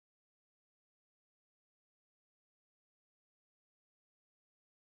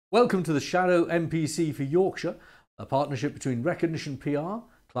Welcome to the Shadow MPC for Yorkshire, a partnership between Recognition PR,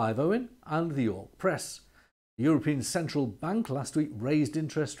 Clive Owen and the York Press. The European Central Bank last week raised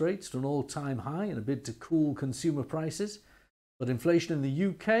interest rates to an all-time high in a bid to cool consumer prices, but inflation in the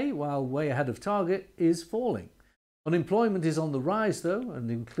UK, while way ahead of target, is falling. Unemployment is on the rise though,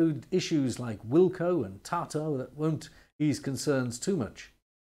 and include issues like Wilco and Tata that won't ease concerns too much.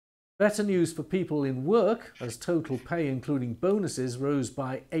 Better news for people in work, as total pay including bonuses rose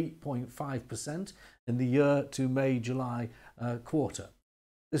by 8.5% in the year to May-July quarter.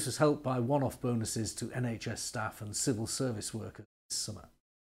 This was helped by one-off bonuses to NHS staff and civil service workers this summer.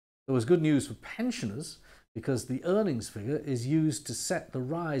 There was good news for pensioners because the earnings figure is used to set the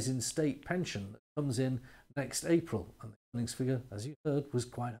rise in state pension that comes in next April, and the earnings figure, as you heard, was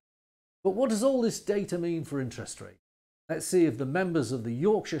quite high. But what does all this data mean for interest rates? Let's see if the members of the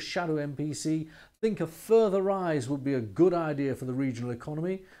Yorkshire Shadow MPC think a further rise would be a good idea for the regional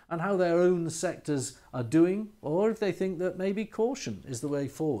economy and how their own sectors are doing, or if they think that maybe caution is the way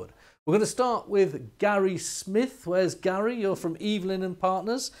forward. We're going to start with Gary Smith. Where's Gary? You're from Evelyn and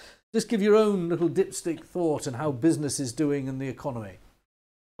Partners. Just give your own little dipstick thought on how business is doing in the economy.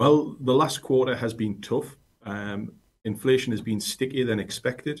 Well, the last quarter has been tough. Inflation has been stickier than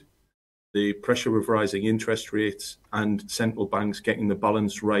expected. The pressure of rising interest rates and central banks getting the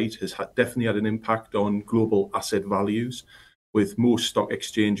balance right has definitely had an impact on global asset values, with most stock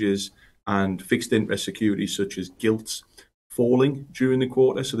exchanges and fixed interest securities such as gilts falling during the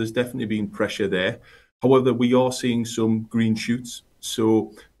quarter. So there's definitely been pressure there. However, we are seeing some green shoots.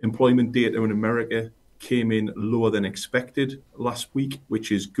 So employment data in America came in lower than expected last week,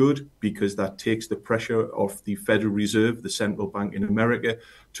 which is good because that takes the pressure off the Federal Reserve, the central bank in America,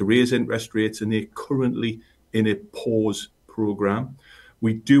 to raise interest rates, and they're currently in a pause program.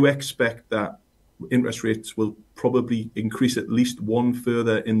 We do expect that interest rates will probably increase at least one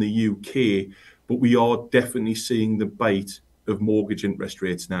further in the UK, but we are definitely seeing the bite of mortgage interest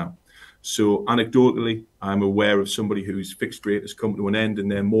rates now. So anecdotally, I'm aware of somebody whose fixed rate has come to an end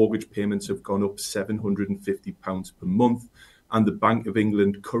and their mortgage payments have gone up £750 per month. And the Bank of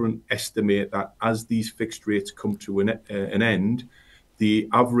England currently estimate that as these fixed rates come to an end, the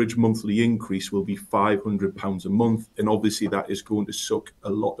average monthly increase will be £500 a month. And obviously that is going to suck a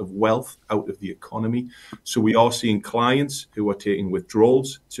lot of wealth out of the economy. So we are seeing clients who are taking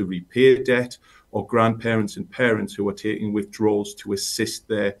withdrawals to repay debt, or grandparents and parents who are taking withdrawals to assist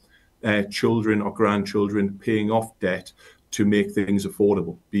their children or grandchildren paying off debt to make things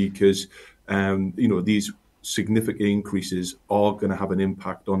affordable, because these significant increases are going to have an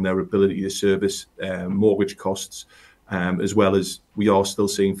impact on their ability to service mortgage costs, as well as we are still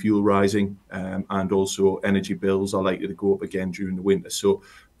seeing fuel rising, and also energy bills are likely to go up again during the winter. So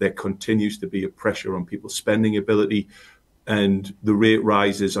there continues to be a pressure on people's spending ability, and the rate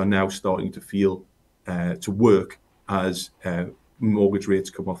rises are now starting to feel to work as mortgage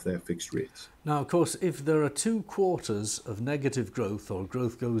rates come off their fixed rates. Now, of course, if there are 2 quarters of negative growth, or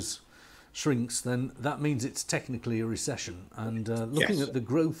growth shrinks, then that means it's technically a recession. And looking at the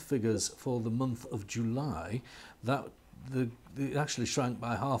growth figures for the month of July, it actually shrank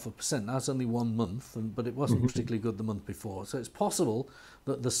by 0.5%. Now it's only 1 month, but it wasn't particularly good the month before. So it's possible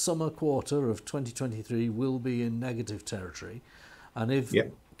that the summer quarter of 2023 will be in negative territory. And if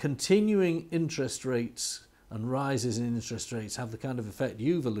continuing interest rates and rises in interest rates have the kind of effect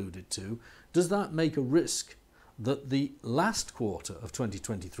you've alluded to, does that make a risk that the last quarter of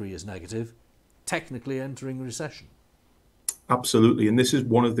 2023 is negative, technically entering recession? Absolutely. And this is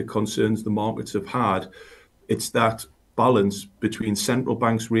one of the concerns the markets have had. It's that balance between central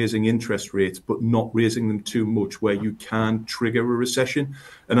banks raising interest rates but not raising them too much, where you can trigger a recession.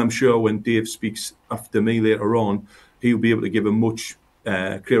 And I'm sure when Dave speaks after me later on, he'll be able to give a much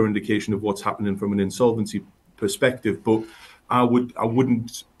clearer indication of what's happening from an insolvency perspective. But I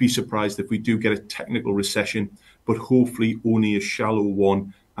wouldn't be surprised if we do get a technical recession, but hopefully only a shallow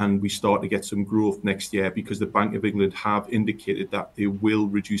one, and we start to get some growth next year, because the Bank of England have indicated that they will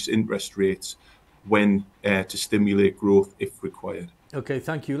reduce interest rates when to stimulate growth if required. Okay,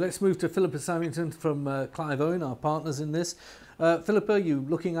 thank you. Let's move to Philippa Samington from Clive Owen, our partners in this. Philippa, you're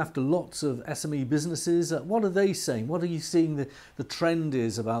looking after lots of SME businesses. What are they saying? What are you seeing the trend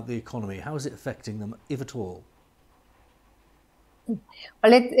is about the economy? How is it affecting them, if at all?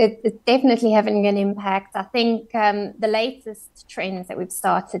 Well, it's definitely having an impact. I think the latest trends that we've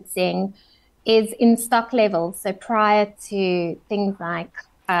started seeing is in stock levels. So prior to things like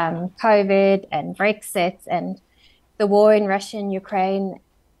COVID and Brexit and the war in Russia and Ukraine,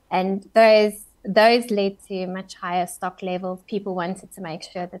 and those led to much higher stock levels. People wanted to make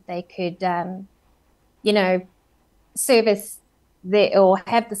sure that they could, service or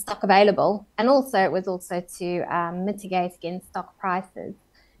have the stock available, and also it was also to mitigate against stock prices.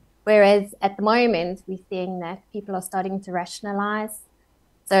 Whereas at the moment, we're seeing that people are starting to rationalize.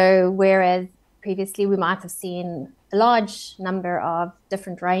 So whereas previously we might have seen a large number of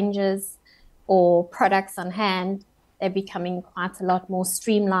different ranges or products on hand, they're becoming quite a lot more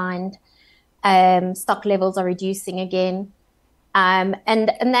streamlined. Stock levels are reducing again. And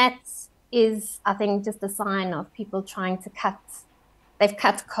that is, I think, just a sign of people trying to they've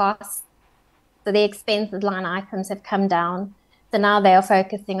cut costs. So the expenses line items have come down. So now they are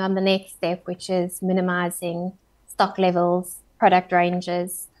focusing on the next step, which is minimizing stock levels, product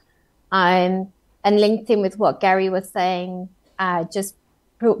ranges. And linked in with what Gary was saying just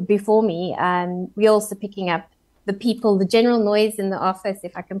before me, we're also picking up the general noise in the office,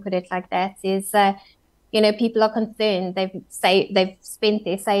 if I can put it like that, is, people are concerned. They've spent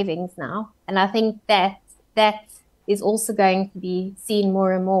their savings now. And I think that is also going to be seen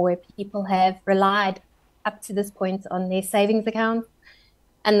more and more, where people have relied up to this point on their savings accounts,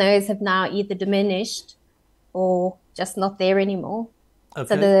 and those have now either diminished or just not there anymore. Okay.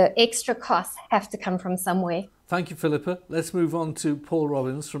 So the extra costs have to come from somewhere. Thank you, Philippa. Let's move on to Paul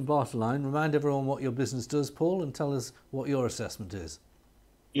Robbins from Barterline. Remind everyone what your business does, Paul, and tell us what your assessment is.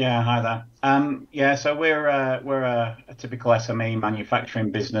 Yeah, hi there. So we're a typical SME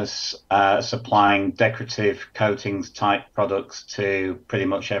manufacturing business, supplying decorative coatings type products to pretty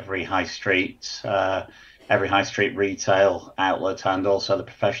much every high street retail outlet, and also the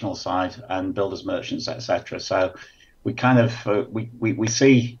professional side and builders merchants, etc. So we kind of we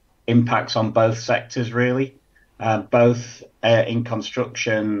see impacts on both sectors really, both in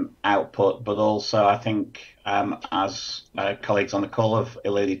construction output, but also I think as colleagues on the call have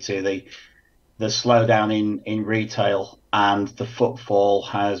alluded to, the slowdown in retail and the footfall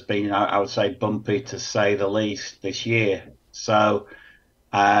has been, I would say, bumpy to say the least this year. So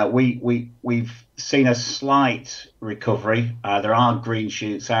we've seen a slight recovery. There are green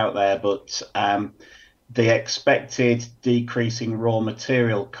shoots out there, but the expected decrease in raw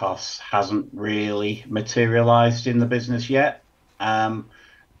material costs hasn't really materialized in the business yet.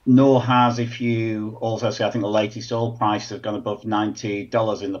 Nor has, if you also see, I think the latest oil prices have gone above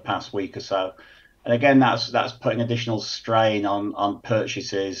 $90 in the past week or so. And again, that's putting additional strain on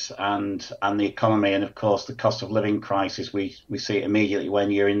purchases and the economy, and of course the cost of living crisis. We see it immediately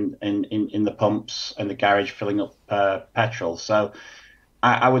when you're in the pumps and the garage filling up petrol. So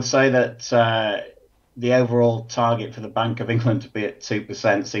I would say that the overall target for the Bank of England to be at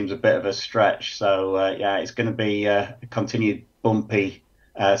 2% seems a bit of a stretch. So it's going to be a continued bumpy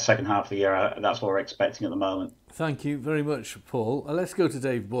second half of the year. That's what we're expecting at the moment. Thank you very much, Paul. Let's go to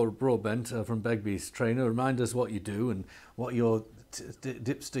Dave Broadbent from Begbie's Trainer. Remind us what you do and what your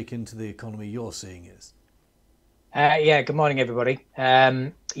dipstick into the economy you're seeing is. Good morning, everybody. We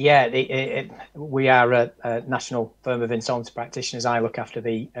are a national firm of insolvency practitioners. I look after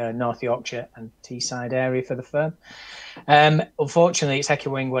the North Yorkshire and Teesside area for the firm. Unfortunately, it's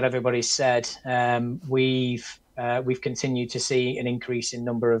echoing what everybody said. We've continued to see an increase in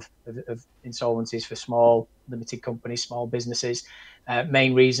number of insolvencies for small limited companies, small businesses.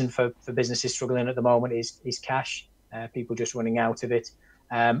 Main reason for businesses struggling at the moment is cash, people just running out of it.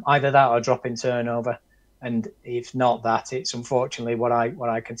 Either that or drop in turnover. And if not that, it's unfortunately what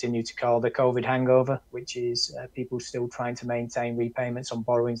I continue to call the COVID hangover, which is people still trying to maintain repayments on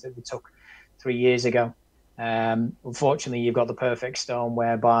borrowings that we took 3 years ago. Unfortunately, you've got the perfect storm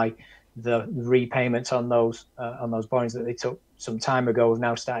whereby the repayments on those borrowings that they took some time ago have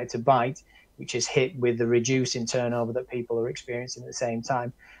now started to bite, which is hit with the reduce in turnover that people are experiencing at the same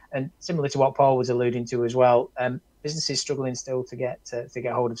time. And similar to what Paul was alluding to as well, businesses struggling still to get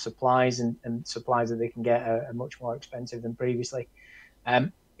hold of supplies, and supplies that they can get are much more expensive than previously.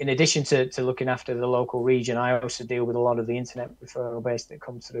 In addition to looking after the local region, I also deal with a lot of the internet referral base that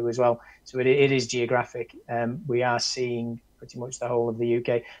comes through as well. So it is geographic. We are seeing pretty much the whole of the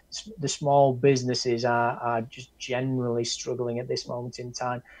UK. The small businesses are just generally struggling at this moment in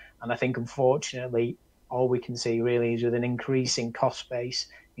time. And I think, unfortunately, all we can see really is with an increasing cost base,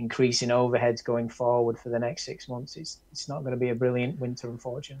 increasing overheads going forward for the next 6 months. It's not going to be a brilliant winter,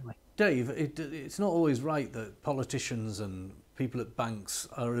 unfortunately. Dave, it's not always right that politicians and people at banks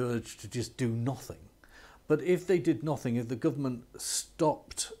are urged to just do nothing. But if they did nothing, if the government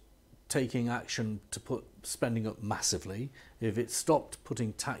stopped taking action to put spending up massively, if it stopped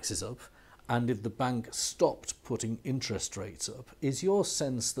putting taxes up, and if the bank stopped putting interest rates up, is your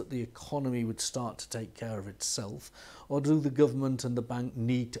sense that the economy would start to take care of itself, or do the government and the bank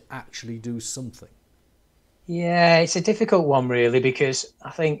need to actually do something? Yeah, it's a difficult one really, because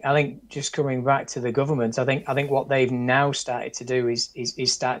I think just coming back to the government, I think what they've now started to do is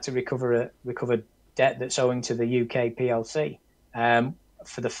start to recover debt that's owing to the UK PLC.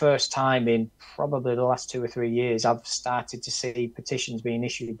 For the first time in probably the last 2 or 3 years, I've started to see petitions being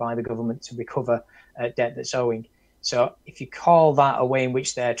issued by the government to recover debt that's owing. So if you call that a way in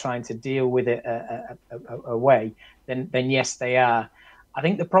which they're trying to deal with it a way, then yes, they are. I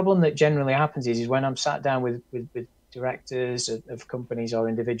think the problem that generally happens is when I'm sat down with directors of companies or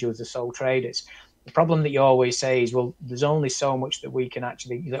individuals or sole traders, the problem that you always say is, well, there's only so much that we can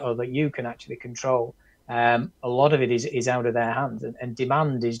actually, or that you can actually control. A lot of it is out of their hands, and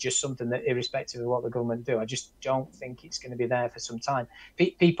demand is just something that, irrespective of what the government do, I just don't think it's going to be there for some time.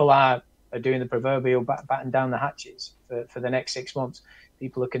 People are doing the proverbial batten down the hatches for the next 6 months.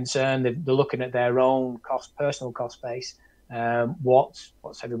 People are concerned. They're looking at their own personal cost base. What's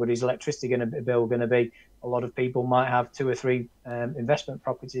everybody's electricity bill going to be? A lot of people might have 2 or 3 investment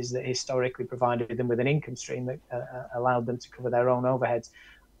properties that historically provided them with an income stream that allowed them to cover their own overheads.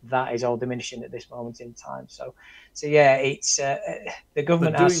 That is all diminishing at this moment in time. So yeah, it's the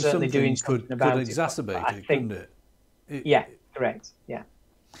government is certainly doing something about it. Could exacerbate it, couldn't it? Yeah, correct. Yeah.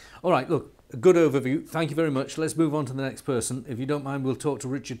 All right, look, a good overview. Thank you very much. Let's move on to the next person. If you don't mind, we'll talk to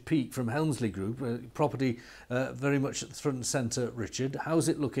Richard Peake from Helmsley Group. Property very much at the front and centre, Richard. How's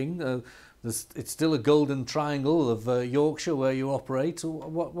it looking? It's still a golden triangle of Yorkshire where you operate.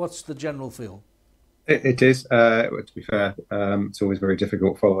 What's the general feel? It is. To be fair, it's always very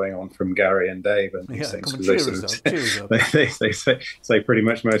difficult following on from Gary and Dave and these things, because they say pretty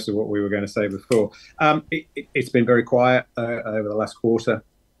much most of what we were going to say before. It's been very quiet over the last quarter.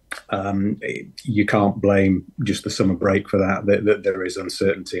 You can't blame just the summer break for that. There is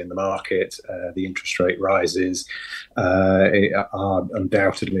uncertainty in the market. The interest rate rises are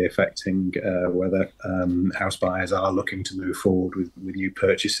undoubtedly affecting whether house buyers are looking to move forward with new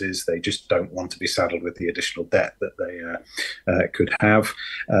purchases. They just don't want to be saddled with the additional debt that they could have.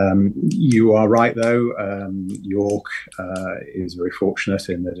 You are right, though. York is very fortunate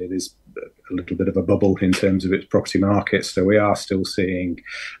in that it is a little bit of a bubble in terms of its property market. So we are still seeing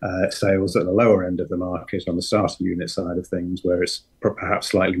sales at the lower end of the market on the starter unit side of things, where it's perhaps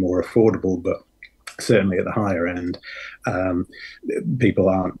slightly more affordable, but certainly at the higher end, people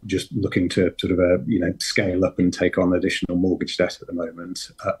aren't just looking to sort of scale up and take on additional mortgage debt at the moment.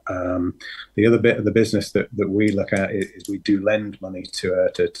 The other bit of the business that we look at is we do lend money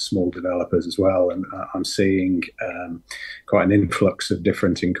to small developers as well, and I'm seeing quite an influx of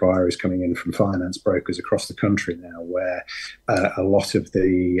different inquiries coming in from finance brokers across the country now, where a lot of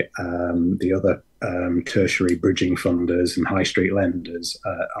the other tertiary bridging funders and high street lenders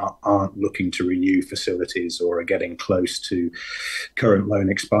aren't looking to renew facilities, or are getting close to current loan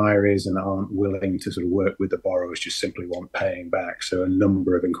expiries and aren't willing to sort of work with the borrowers, just simply want paying back. So a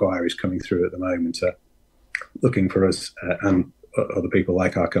number of inquiries coming through at the moment are looking for us and other people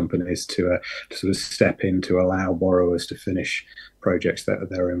like our companies to sort of step in to allow borrowers to finish projects that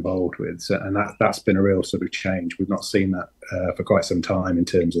they're involved with. So, and that's been a real sort of change. We've not seen that for quite some time, in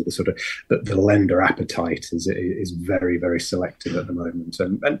terms of the sort of the lender appetite is very, very selective at the moment.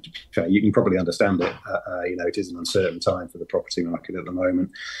 And you can probably understand it. It is an uncertain time for the property market at the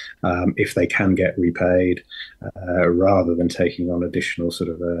moment. If they can get repaid, rather than taking on additional sort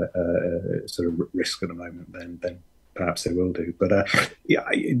of risk at the moment, then perhaps they will do. But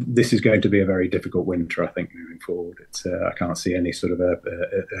this is going to be a very difficult winter, I think, moving forward. I can't see any sort of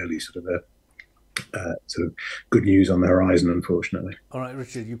early sort of good news on the horizon, unfortunately. All right,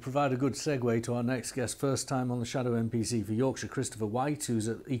 Richard, you provide a good segue to our next guest. First time on the Shadow MPC for Yorkshire, Christopher White, who's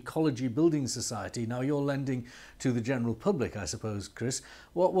at Ecology Building Society. Now, you're lending to the general public, I suppose, Chris.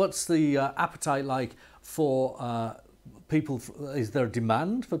 What's the appetite like for people? Is there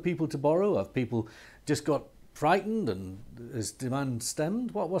demand for people to borrow? Have people just got frightened, and is demand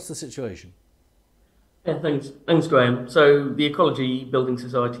stemmed? What's the situation? Yeah, thanks, Graham. So the Ecology Building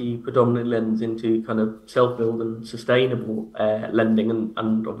Society predominantly lends into kind of self-build and sustainable lending,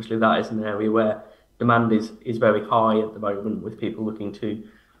 and obviously that is an area where demand is very high at the moment, with people looking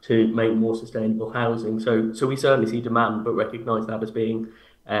to make more sustainable housing. So we certainly see demand, but recognise that as being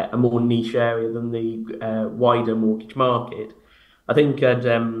a more niche area than the wider mortgage market. I think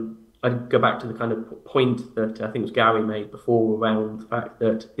I'd go back to the kind of point that I think was Gary made before, around the fact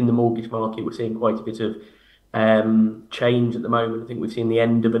that in the mortgage market we're seeing quite a bit of change at the moment. I think we've seen the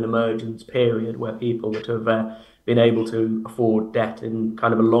end of an emergence period, where people that have been able to afford debt in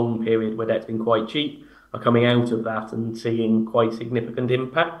kind of a long period where debt's been quite cheap are coming out of that and seeing quite significant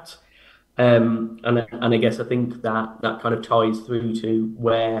impacts. And I guess I think that kind of ties through to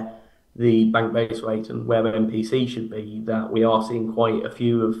where the bank base rate and where MPC should be, that we are seeing quite a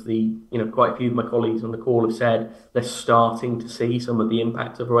few of my colleagues on the call have said they're starting to see some of the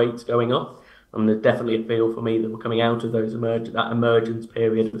impact of rates going up. And there's definitely a feel for me that we're coming out of that emergence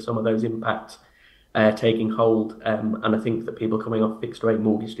period of some of those impacts taking hold. And I think that people coming off fixed rate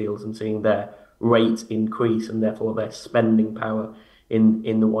mortgage deals and seeing their rates increase and therefore their spending power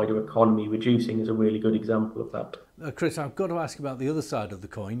in the wider economy reducing is a really good example of that. Chris, I've got to ask about the other side of the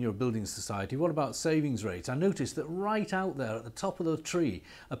coin. You're a building society. What about savings rates? I noticed that right out there at the top of the tree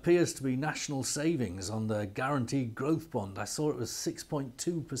appears to be national savings on the guaranteed growth bond. I saw it was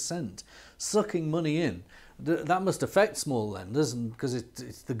 6.2%, sucking money in. That must affect small lenders, because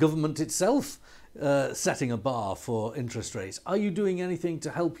it's the government itself setting a bar for interest rates. Are you doing anything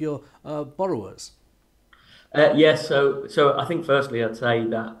to help your borrowers? Yes, so I think firstly I'd say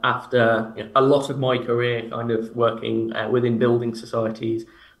that after a lot of my career kind of working within building societies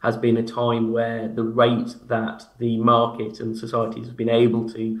has been a time where the rate that the market and societies have been able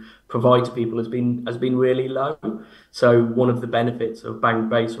to provide to people has been really low. So one of the benefits of bank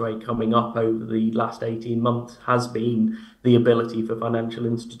base rate coming up over the last 18 months has been the ability for financial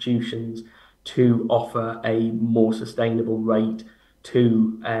institutions to offer a more sustainable rate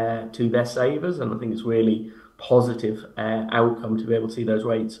to their savers, and I think it's really positive outcome to be able to see those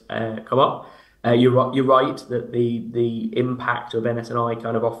rates come up. You're right that the impact of NS&I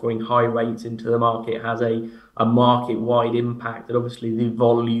kind of offering high rates into the market has a market-wide impact, that obviously the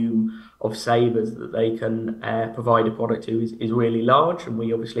volume of savers that they can provide a product to is really large, and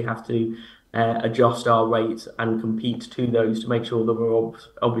we obviously have to adjust our rates and compete to those to make sure that we're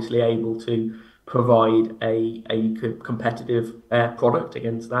obviously able to provide a competitive product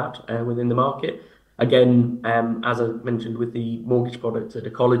against that within the market. Again, as I mentioned with the mortgage products at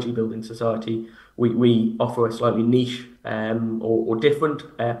Ecology Building Society, we offer a slightly niche or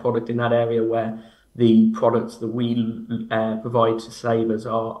different product in that area, where the products that we provide to savers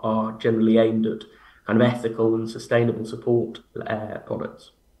are generally aimed at kind of ethical and sustainable support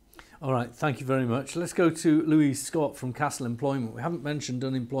products. All right, thank you very much. Let's go to Louise Scott from Castle Employment. We haven't mentioned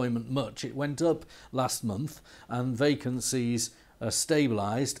unemployment much. It went up last month and vacancies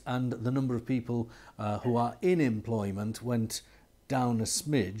stabilised, and the number of people who are in employment went down a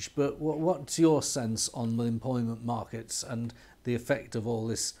smidge. But what's your sense on the employment markets and the effect of all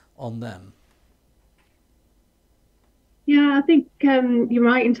this on them? Yeah, I think you're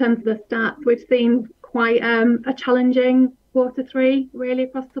right in terms of the stats. We've seen quite a challenging Q3 really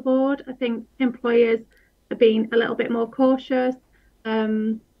across the board. I think employers have been a little bit more cautious,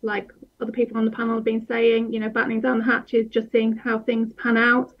 like other people on the panel have been saying, battening down the hatches, just seeing how things pan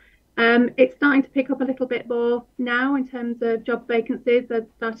out. It's starting to pick up a little bit more now in terms of job vacancies. They've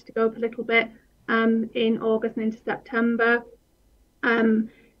started to go up a little bit in August and into September.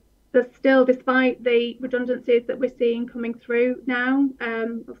 There's still, despite the redundancies that we're seeing coming through now,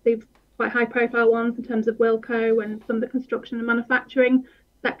 obviously quite high profile ones in terms of Wilco and some of the construction and manufacturing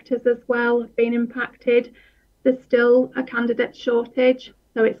sectors as well have been impacted. There's still a candidate shortage,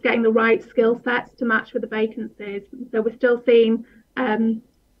 so it's getting the right skill sets to match with the vacancies. So we're still seeing some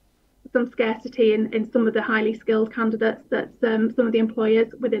scarcity in some of the highly skilled candidates that some of the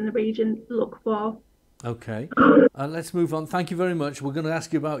employers within the region look for. Okay, let's move on. Thank you very much. We're going to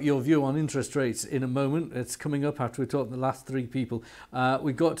ask you about your view on interest rates in a moment. It's coming up after we talk to the last three people.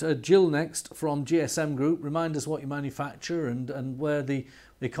 We've got Jill next from GSM Group. Remind us what you manufacture and where the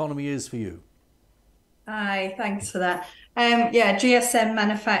economy is for you. Hi, thanks for that. GSM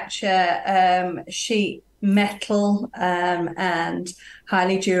manufacture sheet metal and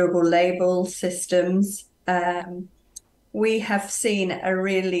highly durable label systems. We have seen a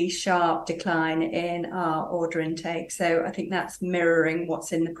really sharp decline in our order intake, so I think that's mirroring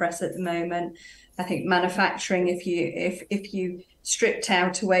what's in the press at the moment. I think manufacturing, if you stripped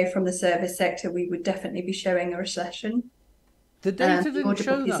out away from the service sector, we would definitely be showing a recession. The data didn't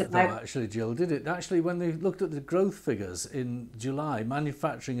show that, though, actually, Jill, did it? Actually, when they looked at the growth figures in July,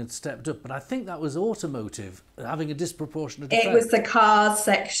 manufacturing had stepped up, but I think that was automotive having a disproportionate effect. It was the cars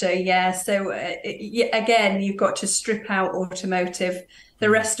sector, yeah. So, again, you've got to strip out automotive. The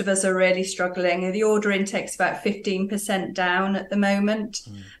rest of us are really struggling. The order intake's about 15% down at the moment.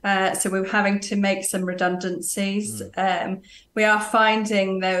 So we're having to make some redundancies. We are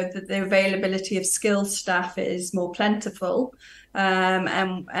finding, though, that the availability of skilled staff is more plentiful.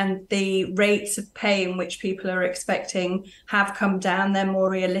 And the rates of pay in which people are expecting have come down. They're more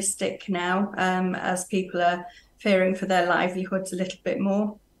realistic now, as people are fearing for their livelihoods a little bit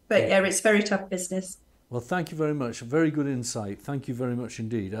more. But yeah, it's very tough business. Well, thank you very much. Very good insight. Thank you very much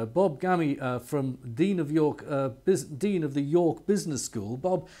indeed. Bob Gammy from Dean of the York Business School.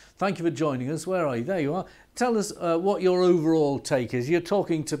 Bob, thank you for joining us. Where are you? There you are. Tell us what your overall take is. You're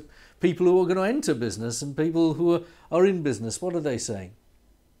talking to people who are going to enter business and people who are in business. What are they saying?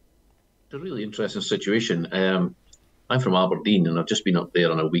 It's a really interesting situation. I'm from Aberdeen, and I've just been up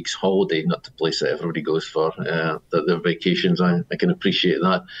there on a week's holiday, not the place that everybody goes for their vacations. I can appreciate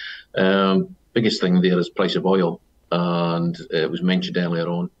that. Biggest thing there is price of oil, and it was mentioned earlier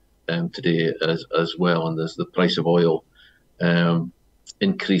on today as well. And there's the price of oil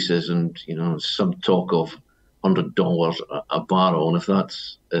increases, and some talk of $100 a barrel. And if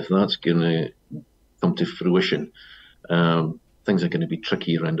that's going to come to fruition, things are going to be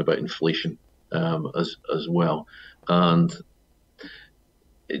tricky around about inflation as well. And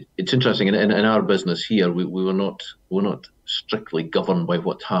it's interesting in our business here. We're not strictly governed by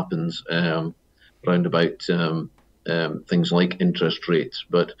what happens around about things like interest rates,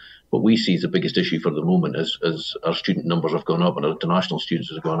 but what we see as the biggest issue for the moment as our student numbers have gone up and our international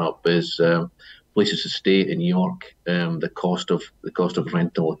students have gone up is places to stay in York. The cost of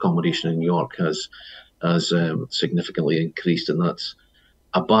rental accommodation in York has significantly increased, and that's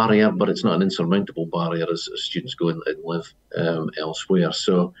a barrier, but it's not an insurmountable barrier as students go and live elsewhere.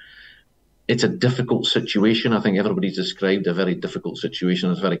 So it's a difficult situation. I think everybody's described a very difficult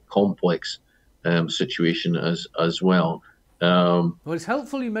situation. It's a very complex situation as well. Well, it's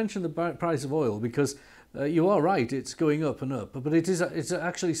helpful you mentioned the price of oil, because you are right, it's going up and up, but it's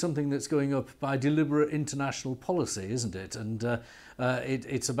actually something that's going up by deliberate international policy, isn't it? And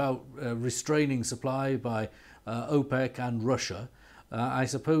it's about restraining supply by OPEC and Russia. I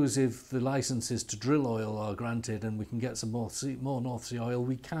suppose if the licenses to drill oil are granted and we can get some more North Sea oil,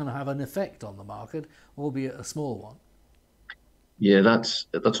 we can have an effect on the market, albeit a small one. Yeah, that's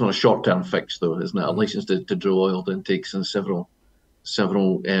not a short-term fix, though, isn't it? A license to drill oil then takes several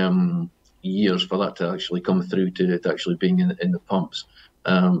years for that to actually come through to actually being in the pumps.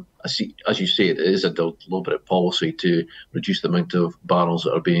 I see, as you say, it is a little bit of policy to reduce the amount of barrels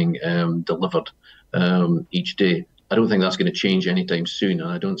that are being delivered each day. I don't think that's going to change anytime soon, and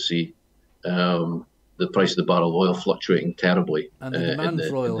I don't see the price of the barrel of oil fluctuating terribly. And the demand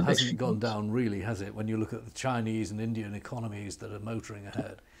for oil hasn't gone down, really, has it, when you look at the Chinese and Indian economies that are motoring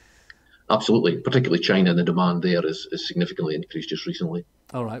ahead? Absolutely, particularly China, the demand there is significantly increased just recently.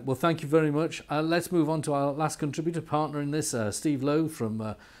 All right, well, thank you very much. Let's move on to our last contributor, partner in this, Steve Lowe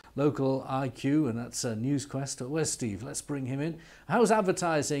from Local IQ, and that's NewsQuest. Where's Steve? Let's bring him in. How's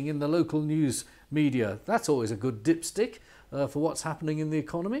advertising in the local news media? That's always a good dipstick for what's happening in the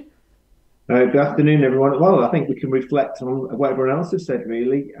economy. Good afternoon, everyone. Well, I think we can reflect on what everyone else has said,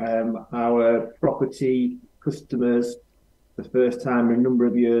 really. Our property customers, the first time in a number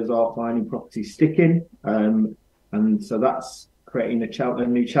of years, are finding property sticking. And so that's creating a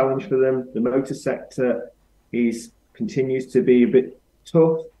new challenge for them. The motor sector continues to be a bit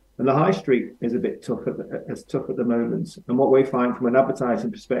tough, and the high street is a bit tough at the moment. And what we find from an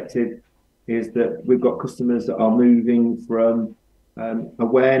advertising perspective is that we've got customers that are moving from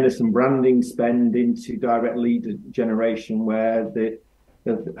awareness and branding spend into direct lead generation, where they're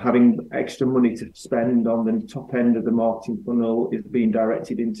having extra money to spend on the top end of the marketing funnel is being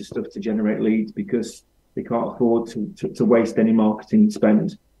directed into stuff to generate leads, because they can't afford to waste any marketing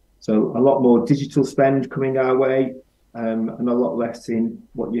spend. So a lot more digital spend coming our way, and a lot less in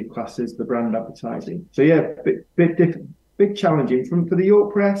what you class as the brand advertising. So yeah, big challenging. For the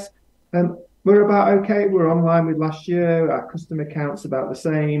York Press, we're about okay. We're online with last year. Our customer count's about the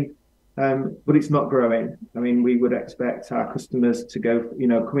same, but it's not growing. I mean, we would expect our customers to go,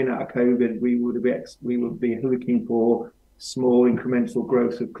 coming out of COVID, we would be looking for small incremental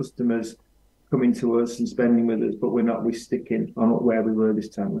growth of customers coming to us and spending with us, but we're sticking on where we were this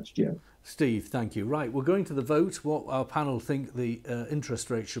time last year. Steve, thank you. Right, we're going to the vote, what our panel think the interest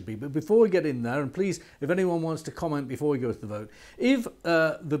rate should be. But before we get in there, and please, if anyone wants to comment before we go to the vote, if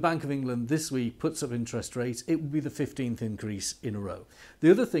the Bank of England this week puts up interest rates, it will be the 15th increase in a row. The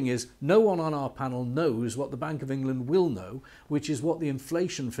other thing is, no one on our panel knows what the Bank of England will know, which is what the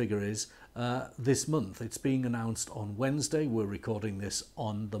inflation figure is this month. It's being announced on Wednesday. We're recording this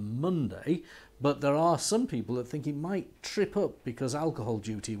on the Monday. But there are some people that think it might trip up because alcohol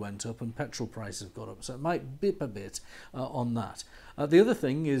duty went up and petrol prices got up. So it might bip a bit on that. The other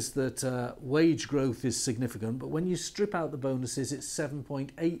thing is that wage growth is significant, but when you strip out the bonuses, it's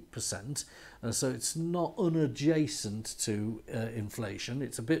 7.8%. So it's not unadjacent to inflation.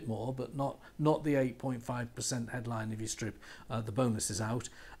 It's a bit more, but not the 8.5% headline if you strip the bonuses out.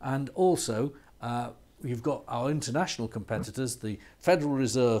 And also, you've got our international competitors, the Federal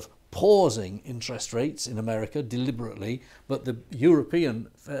Reserve pausing interest rates in America deliberately, but the European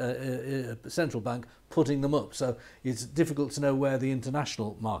central bank putting them up. So it's difficult to know where the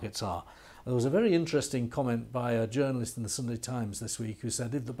international markets are. There was a very interesting comment by a journalist in the Sunday Times this week who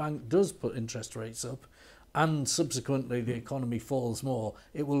said if the bank does put interest rates up and subsequently the economy falls more,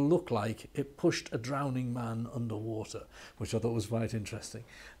 it will look like it pushed a drowning man underwater, which I thought was quite interesting.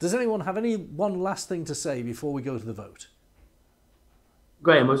 Does anyone have one last thing to say before we go to the vote?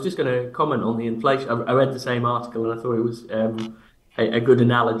 Graham, I was just going to comment on the inflation. I read the same article and I thought it was a good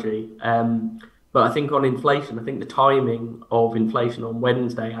analogy. But I think on inflation, I think the timing of inflation on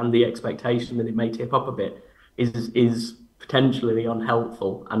Wednesday and the expectation that it may tip up a bit is potentially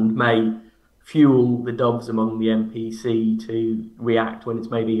unhelpful and may fuel the doves among the MPC to react when it's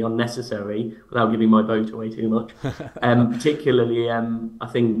maybe unnecessary, without giving my vote away too much. Particularly, I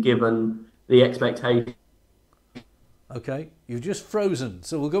think, given the expectation. Okay, you've just frozen,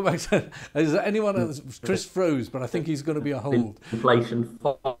 so we'll go back to. Is there anyone else? Chris froze, but I think he's going to be a hold. Inflation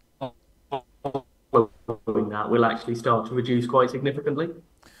following that will actually start to reduce quite significantly.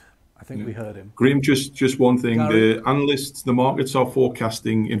 I think we heard him. Graham, just one thing. Gary? The analysts, the markets are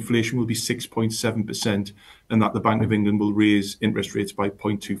forecasting inflation will be 6.7% and that the Bank of England will raise interest rates by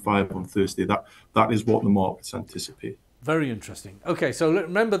 0.25 on Thursday. That is what the markets anticipate. Very interesting. Okay, so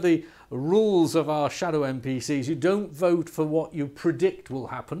remember the rules of our shadow MPCs. You don't vote for what you predict will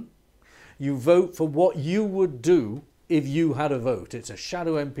happen. You vote for what you would do if you had a vote. It's a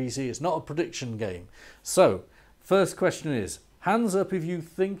shadow MPC. It's not a prediction game. So, first question is, hands up if you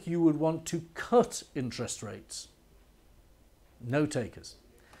think you would want to cut interest rates. No takers.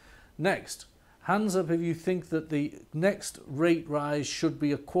 Next, hands up if you think that the next rate rise should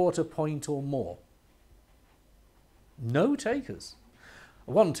be 1/4 point or more. No takers.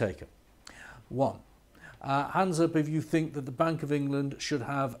 One taker. One. Hands up if you think that the Bank of England should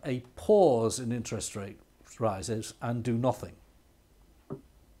have a pause in interest rate rises and do nothing.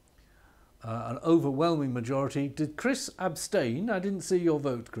 An overwhelming majority. Did Chris abstain? I didn't see your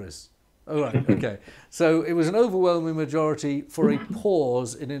vote, Chris. Oh, right, okay. So it was an overwhelming majority for a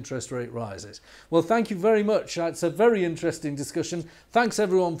pause in interest rate rises. Well, thank you very much. It's a very interesting discussion. Thanks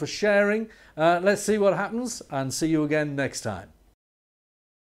everyone for sharing. Let's see what happens and see you again next time.